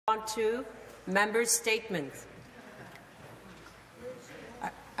On to member statements.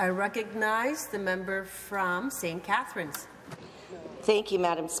 I recognize the member from St. Catharines. Thank you,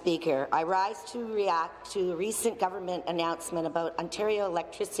 Madam Speaker. I rise to react to a recent government announcement about Ontario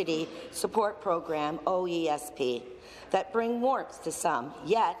Electricity Support Program, OESP, that bring warmth to some,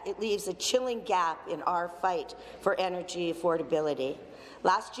 yet it leaves a chilling gap in our fight for energy affordability.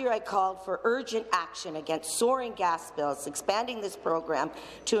 Last year, I called for urgent action against soaring gas bills, expanding this program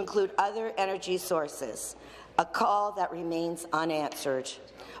to include other energy sources, a call that remains unanswered.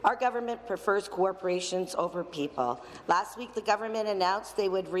 Our government prefers corporations over people. Last week, the government announced they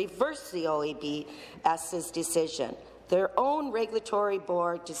would reverse the OEBS's decision, their own regulatory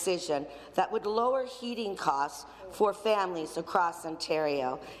board decision that would lower heating costs for families across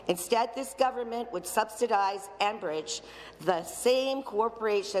Ontario. Instead, this government would subsidize Enbridge, the same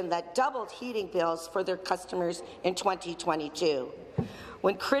corporation that doubled heating bills for their customers in 2022.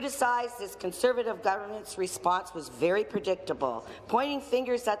 When criticized, this Conservative government's response was very predictable, pointing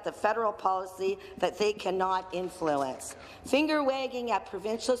fingers at the federal policy that they cannot influence, finger-wagging at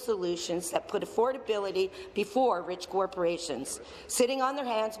provincial solutions that put affordability before rich corporations, sitting on their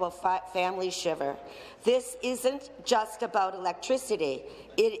hands while families shiver. This isn't just about electricity.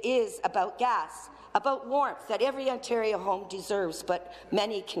 It is about gas, about warmth that every Ontario home deserves but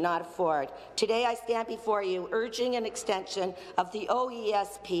many cannot afford. Today I stand before you urging an extension of the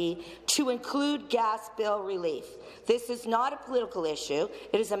OESP to include gas bill relief. This is not a political issue.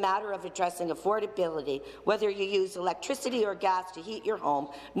 It is a matter of addressing affordability. Whether you use electricity or gas to heat your home,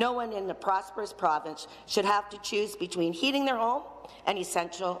 no one in the prosperous province should have to choose between heating their home and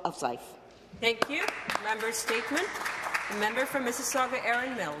essential of life. Thank you. Member statement. The member from Mississauga,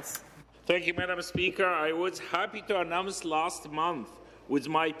 Erin Mills. Thank you, Madam Speaker. I was happy to announce last month with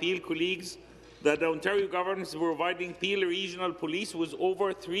my Peel colleagues that the Ontario government is providing Peel Regional Police with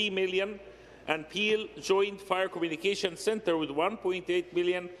over $3 million and Peel Joint Fire Communication Centre with $1.8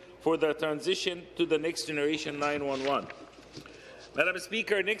 million for the transition to the Next Generation 911. Madam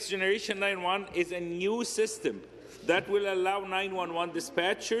Speaker, Next Generation 911 is a new system that will allow 911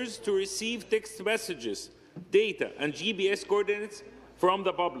 dispatchers to receive text messages, data and GPS coordinates from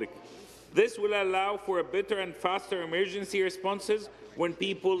the public. This will allow for a better and faster emergency responses when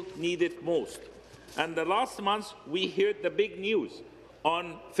people need it most. And the last month, we heard the big news.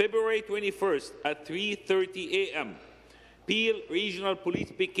 On February 21st at 3:30 a.m., Peel Regional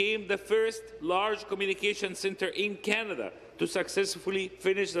Police became the first large communication centre in Canada to successfully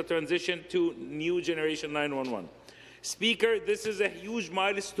finish the transition to New Generation 911. Speaker, this is a huge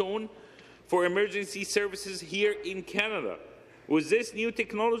milestone for emergency services here in Canada. With this new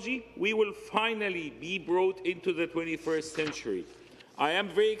technology, we will finally be brought into the 21st century. I am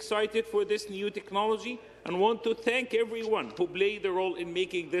very excited for this new technology and want to thank everyone who played a role in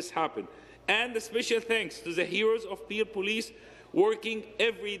making this happen. And a special thanks to the heroes of Peel Police working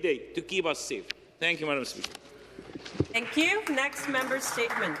every day to keep us safe. Thank you, Madam Speaker. Thank you. Next member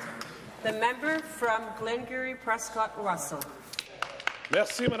statement. The member from Glengarry Prescott Russell.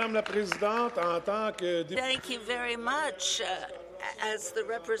 Merci, Madame la Présidente. En tant que Thank you very much. As the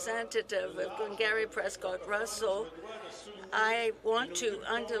representative of Glengarry Prescott Russell, I want to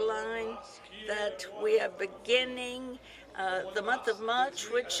underline that we are beginning the month of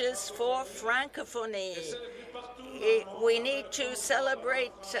March, which is for Francophonie. We need to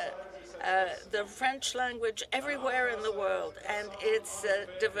celebrate the French language everywhere in the world and its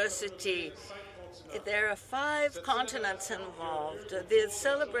diversity. There are 5 continents involved. The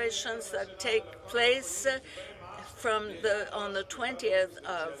celebrations that take place on the 20th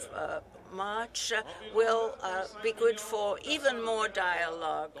of March will be good for even more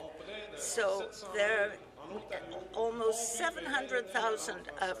dialogue. So there are almost 700,000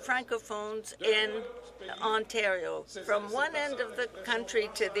 Francophones in Ontario. From one end of the country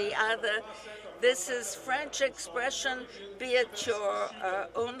to the other, this is French expression, be it your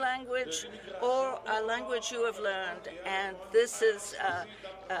own language or a language you have learned. And this is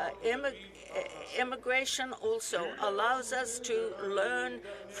immigration also allows us to learn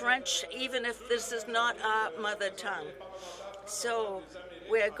French, even if this is not our mother tongue. So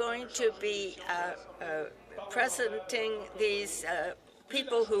we're going to be presenting these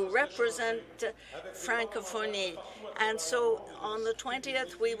people who represent Francophonie. And so on the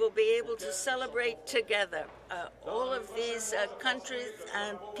 20th, we will be able to celebrate together all of these countries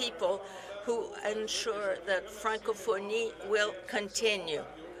and people who ensure that Francophonie will continue.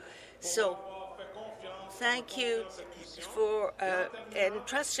 So thank you for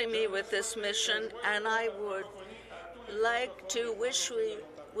entrusting me with this mission, and I would like to wish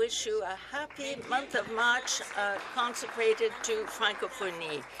wish you a happy month of March consecrated to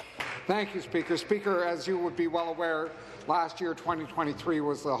Francophonie. Thank you, Speaker. Speaker, as you would be well aware, last year, 2023,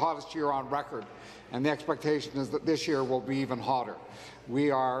 was the hottest year on record, and the expectation is that this year will be even hotter.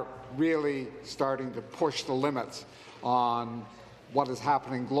 We are really starting to push the limits on what is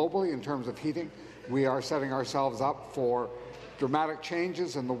happening globally in terms of heating. We are setting ourselves up for dramatic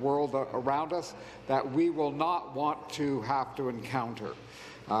changes in the world around us that we will not want to have to encounter.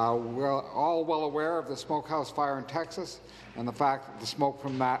 We're all well aware of the smokehouse fire in Texas and the fact that the smoke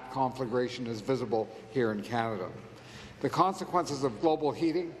from that conflagration is visible here in Canada. The consequences of global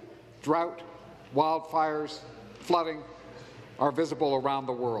heating, drought, wildfires, flooding are visible around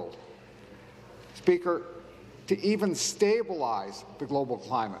the world. Speaker, to even stabilize the global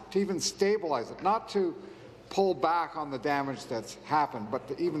climate, to even stabilize it, not to pull back on the damage that's happened, but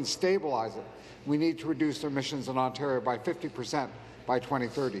to even stabilize it, we need to reduce emissions in Ontario by 50% by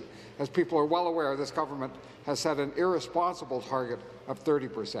 2030. As people are well aware, this government has set an irresponsible target of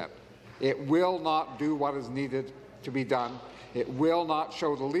 30%. It will not do what is needed to be done. It will not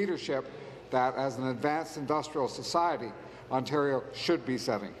show the leadership that, as an advanced industrial society, Ontario should be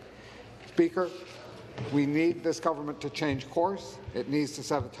setting. Speaker, we need this government to change course. It needs to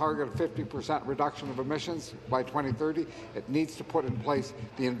set a target of 50% reduction of emissions by 2030. It needs to put in place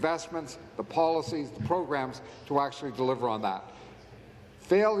the investments, the policies, the programs to actually deliver on that.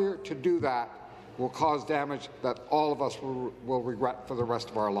 Failure to do that will cause damage that all of us will regret for the rest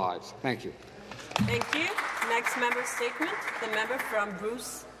of our lives. Thank you. Thank you. Next member statement, the member from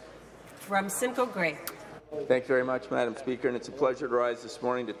Bruce from Simcoe Grey. Thank you very much, Madam Speaker, and it's a pleasure to rise this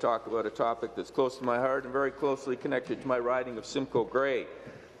morning to talk about a topic that's close to my heart and very closely connected to my riding of Simcoe Grey.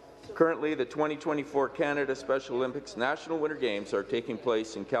 Currently, the 2024 Canada Special Olympics National Winter Games are taking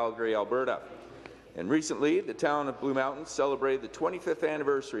place in Calgary, Alberta. And recently, the town of Blue Mountains celebrated the 25th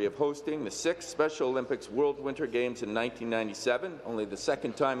anniversary of hosting the 6th Special Olympics World Winter Games in 1997, only the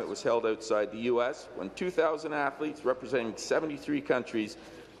second time it was held outside the U.S., when 2,000 athletes representing 73 countries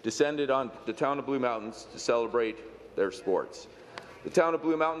descended on the town of Blue Mountains to celebrate their sports. The town of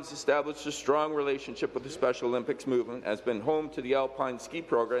Blue Mountains established a strong relationship with the Special Olympics movement, has been home to the Alpine ski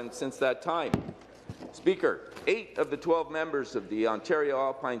program since that time. Speaker, 8 of the 12 members of the Ontario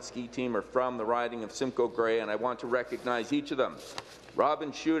Alpine ski team are from the riding of Simcoe Grey, and I want to recognize each of them.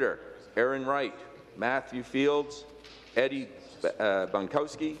 Robin Shooter, Aaron Wright, Matthew Fields, Eddie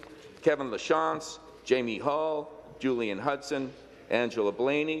Bunkowski, Kevin Lachance, Jamie Hall, Julian Hudson, Angela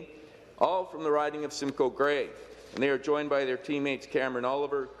Blaney, all from the riding of Simcoe Grey, and they are joined by their teammates Cameron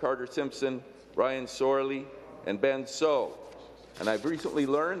Oliver, Carter Simpson, Ryan Sorley, and Ben So. And I've recently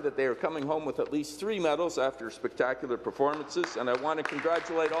learned that they are coming home with at least 3 medals after spectacular performances, and I want to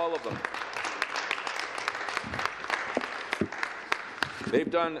congratulate all of them.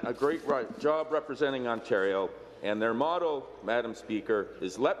 They've done a great job representing Ontario, and their motto, Madam Speaker,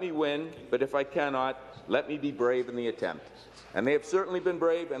 is "Let me win, but if I cannot, let me be brave in the attempt." And they have certainly been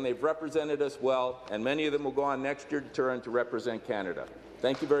brave, and they've represented us well, and many of them will go on next year to turn to represent Canada.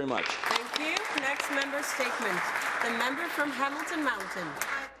 Thank you very much. Thank you. Next member statement, the member from Hamilton Mountain.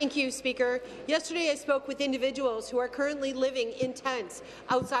 Thank you, Speaker. Yesterday I spoke with individuals who are currently living in tents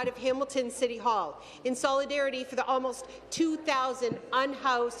outside of Hamilton City Hall in solidarity for the almost 2,000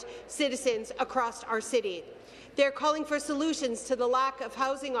 unhoused citizens across our city. They are calling for solutions to the lack of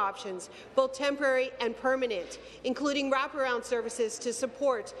housing options, both temporary and permanent, including wraparound services to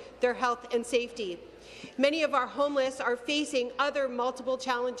support their health and safety. Many of our homeless are facing other multiple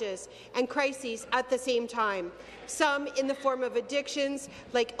challenges and crises at the same time, some in the form of addictions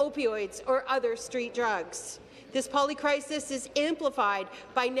like opioids or other street drugs. This polycrisis is amplified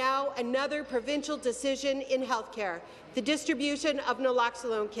by now another provincial decision in healthcare, the distribution of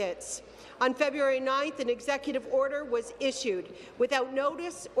naloxone kits. On February 9th, an executive order was issued without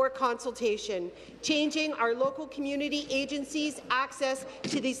notice or consultation, changing our local community agencies' access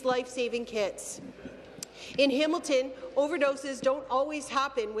to these life-saving kits. In Hamilton, overdoses don't always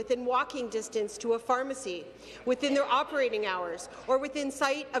happen within walking distance to a pharmacy, within their operating hours, or within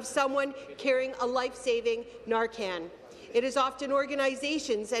sight of someone carrying a life-saving Narcan. It is often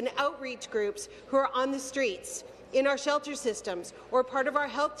organizations and outreach groups who are on the streets, in our shelter systems, or part of our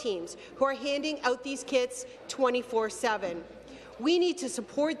health teams who are handing out these kits 24/7. We need to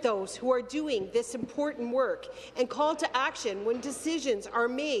support those who are doing this important work and call to action when decisions are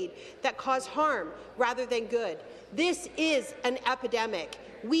made that cause harm rather than good. This is an epidemic.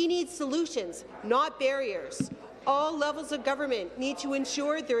 We need solutions, not barriers. All levels of government need to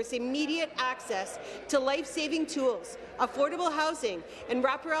ensure there is immediate access to life-saving tools, affordable housing, and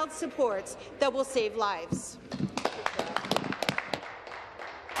wraparound supports that will save lives.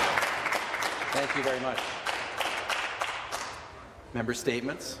 Thank you very much. Member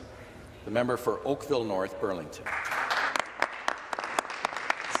statements. The member for Oakville North, Burlington.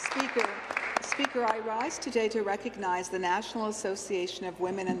 Speaker, I rise today to recognize the National Association of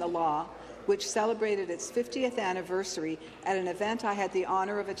Women in the Law, which celebrated its 50th anniversary at an event I had the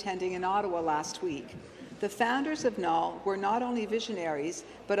honour of attending in Ottawa last week. The founders of NAL were not only visionaries,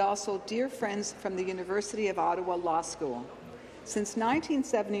 but also dear friends from the University of Ottawa Law School. Since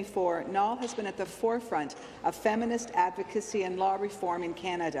 1974, NAL has been at the forefront of feminist advocacy and law reform in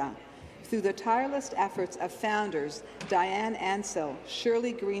Canada. Through the tireless efforts of founders Diane Ansell,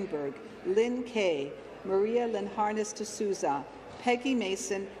 Shirley Greenberg, Lynn Kay, Maria Linharnes de Souza, Peggy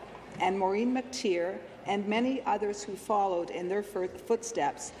Mason, and Maureen McTeer, and many others who followed in their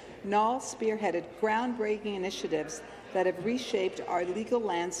footsteps, NAL spearheaded groundbreaking initiatives that have reshaped our legal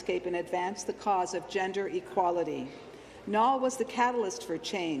landscape and advanced the cause of gender equality. NAL was the catalyst for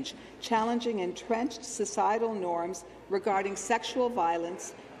change, challenging entrenched societal norms regarding sexual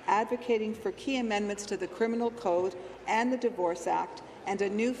violence, advocating for key amendments to the Criminal Code and the Divorce Act, and a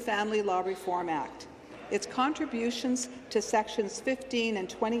new Family Law Reform Act. Its contributions to Sections 15 and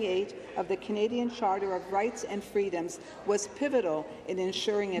 28 of the Canadian Charter of Rights and Freedoms was pivotal in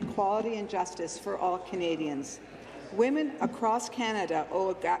ensuring equality and justice for all Canadians. Women across Canada owe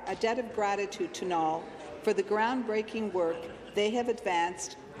a debt of gratitude to NAL for the groundbreaking work they have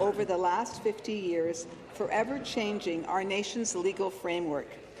advanced over the last 50 years, forever changing our nation's legal framework.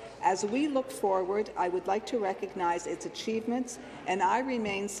 As we look forward, I would like to recognize its achievements, and I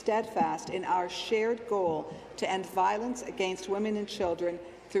remain steadfast in our shared goal to end violence against women and children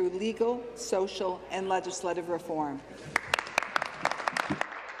through legal, social, and legislative reform.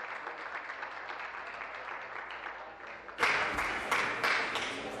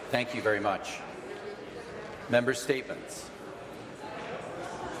 Thank you very much. Member statements.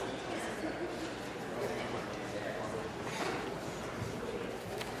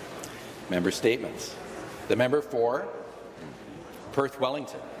 Member statements. The member for Perth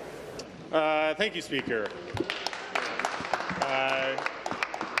Wellington. Thank you, Speaker.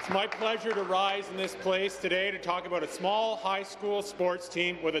 It's my pleasure to rise in this place today to talk about a small high school sports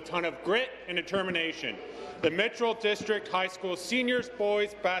team with a ton of grit and determination. The Mitchell District High School Seniors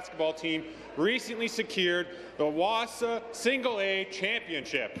Boys Basketball Team recently secured the WASA Single A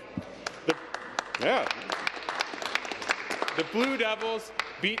Championship. The Blue Devils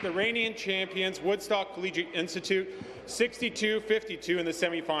beat the reigning champions Woodstock Collegiate Institute 62-52 in the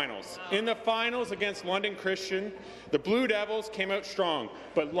semifinals. In the finals against London Christian, the Blue Devils came out strong,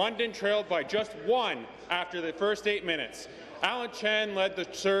 but London trailed by just one after the first 8 minutes. Alan Chen led the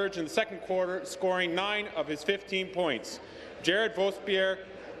surge in the second quarter, scoring 9 of his 15 points. Jared Vosbier,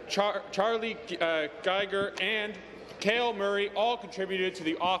 Charlie Geiger, and Cale Murray all contributed to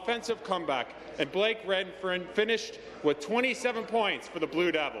the offensive comeback, and Blake Redfern finished with 27 points for the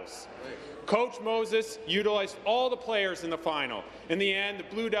Blue Devils. Coach Moses utilized all the players in the final. In the end,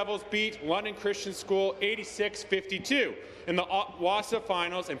 the Blue Devils beat London Christian School 86-52 in the WASA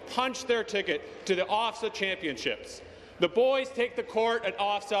finals and punched their ticket to the OFSA championships. The boys take the court at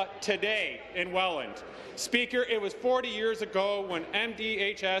OFSA today in Welland. Speaker, it was 40 years ago when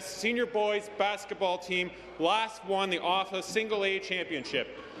MDHS Senior Boys Basketball Team last won the OFSA Single A Championship,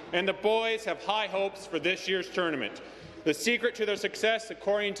 and the boys have high hopes for this year's tournament. The secret to their success,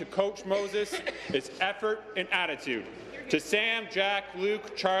 according to Coach Moses, is effort and attitude. To Sam, Jack,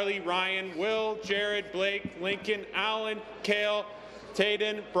 Luke, Charlie, Ryan, Will, Jared, Blake, Lincoln, Alan, Cale,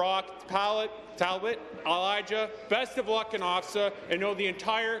 Tayden, Brock, Talbot, Elijah, best of luck in OFSA, and know the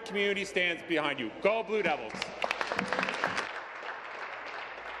entire community stands behind you. Go Blue Devils!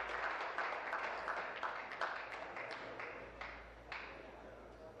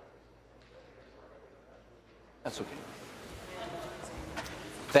 That's okay.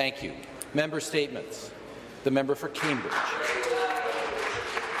 Thank you. Member statements. The member for Cambridge.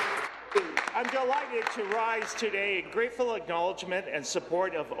 I'm delighted to rise today in grateful acknowledgement and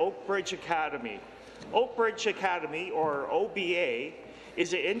support of Oakbridge Academy. Oakbridge Academy, or OBA,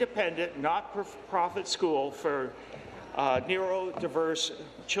 is an independent, not-for-profit school for neurodiverse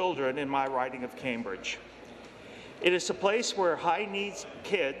children in my riding of Cambridge. It is a place where high-needs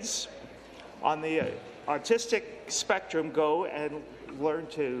kids on the autistic spectrum go and learn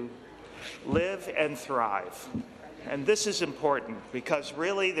to live and thrive. And this is important because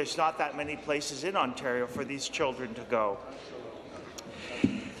really there's not that many places in Ontario for these children to go.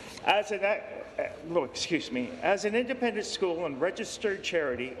 As an independent school and registered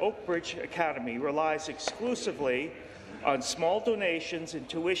charity, Oakbridge Academy relies exclusively on small donations and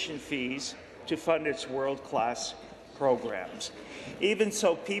tuition fees to fund its world-class programs. Even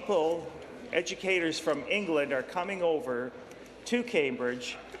so, people educators from England are coming over to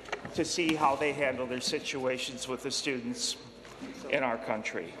Cambridge to see how they handle their situations with the students in our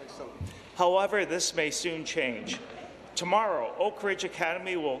country. However, this may soon change. Tomorrow, Oak Ridge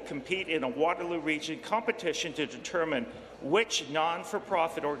Academy will compete in a Waterloo Region competition to determine which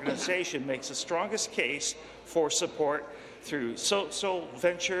non-for-profit organization makes the strongest case for support through social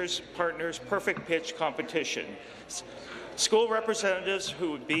ventures, partners, perfect pitch competition. School representatives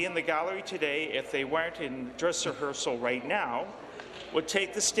who would be in the gallery today, if they weren't in dress rehearsal right now, would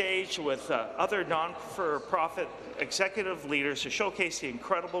take the stage with other non-for-profit executive leaders to showcase the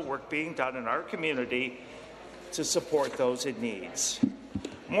incredible work being done in our community to support those in needs.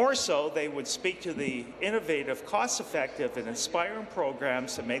 More so, they would speak to the innovative, cost-effective, and inspiring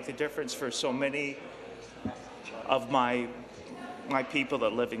programs that make the difference for so many of my people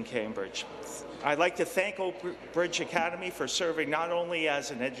that live in Cambridge. I'd like to thank Oak Ridge Academy for serving not only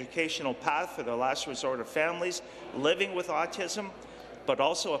as an educational path for the last resort of families living with autism, but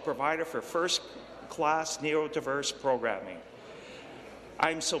also a provider for first-class neurodiverse programming.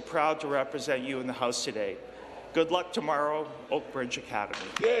 I'm so proud to represent you in the House today. Good luck tomorrow, Oak Ridge Academy.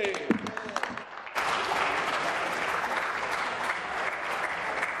 Yay.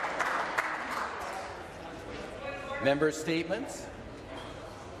 Member statements.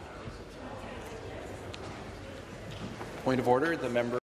 Point of order, the member.